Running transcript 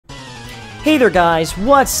Hey there guys,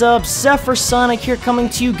 what's up? ZephyrSonic here coming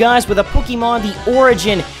to you guys with a Pokemon The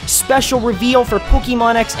Origin special reveal for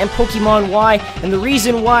Pokemon X and Pokemon Y, and the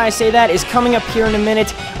reason why I say that is coming up here in a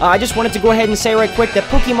minute. I just wanted to go ahead and say right quick that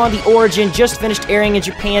Pokemon The Origin just finished airing in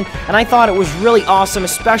Japan, and I thought it was really awesome,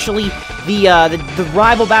 especially the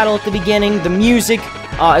rival battle at the beginning, the music,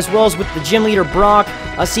 as well as with the gym leader Brock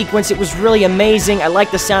sequence. It was really amazing. I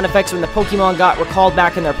like the sound effects when the Pokemon got recalled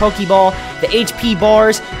back in their Pokeball. The HP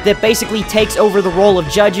bars that basically takes over the role of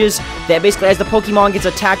judges. That basically, as the Pokemon gets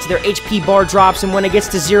attacked, their HP bar drops, and when it gets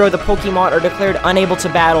to 0, the Pokemon are declared unable to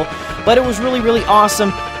battle. But it was really, really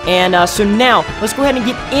awesome. And so now, let's go ahead and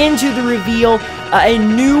get into the reveal. A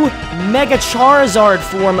new Mega Charizard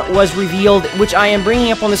form was revealed, which I am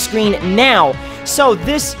bringing up on the screen now. So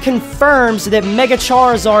this confirms that Mega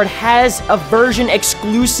Charizard has a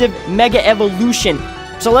version-exclusive Mega Evolution.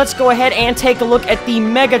 So let's go ahead and take a look at the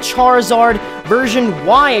Mega Charizard version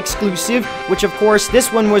Y exclusive, which of course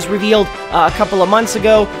this one was revealed a couple of months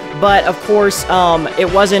ago, but of course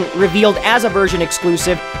it wasn't revealed as a version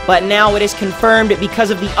exclusive, but now it is confirmed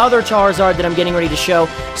because of the other Charizard that I'm getting ready to show.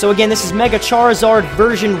 So again, this is Mega Charizard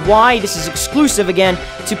version Y. This is exclusive again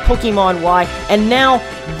to Pokemon Y, and now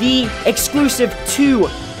the exclusive to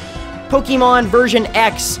Pokemon version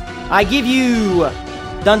X. I give you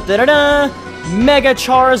Mega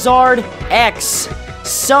Charizard X.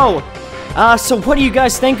 So what do you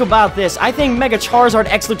guys think about this? I think Mega Charizard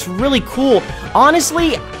X looks really cool.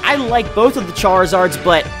 Honestly, I like both of the Charizards,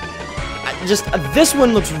 but just this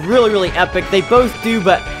one looks really, really epic. They both do,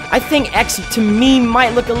 but I think X, to me,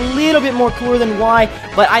 might look a little bit more cooler than Y,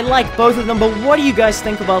 but I like both of them. But what do you guys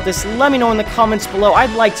think about this? Let me know in the comments below.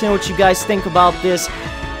 I'd like to know what you guys think about this.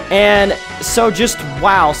 And so just,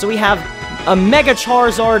 wow. So we have a Mega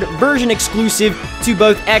Charizard version exclusive to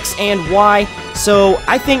both X and Y. So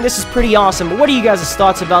I think this is pretty awesome. But what are you guys'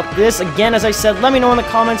 thoughts about this? Again, as I said, let me know in the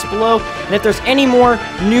comments below. And if there's any more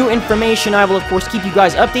new information, I will of course keep you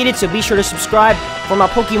guys updated. So be sure to subscribe for my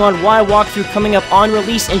Pokemon Y walkthrough coming up on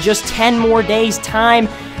release in just 10 more days time.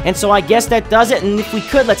 And so I guess that does it. And if we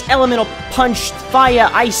could, let's Elemental Punch, Fire,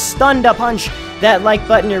 Ice, Thunder Punch that like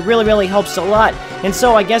button. It really, really helps a lot. And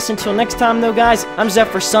so I guess until next time though, guys, I'm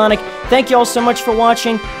ZephyrSonic. Thank you all so much for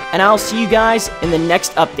watching, and I'll see you guys in the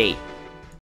next update.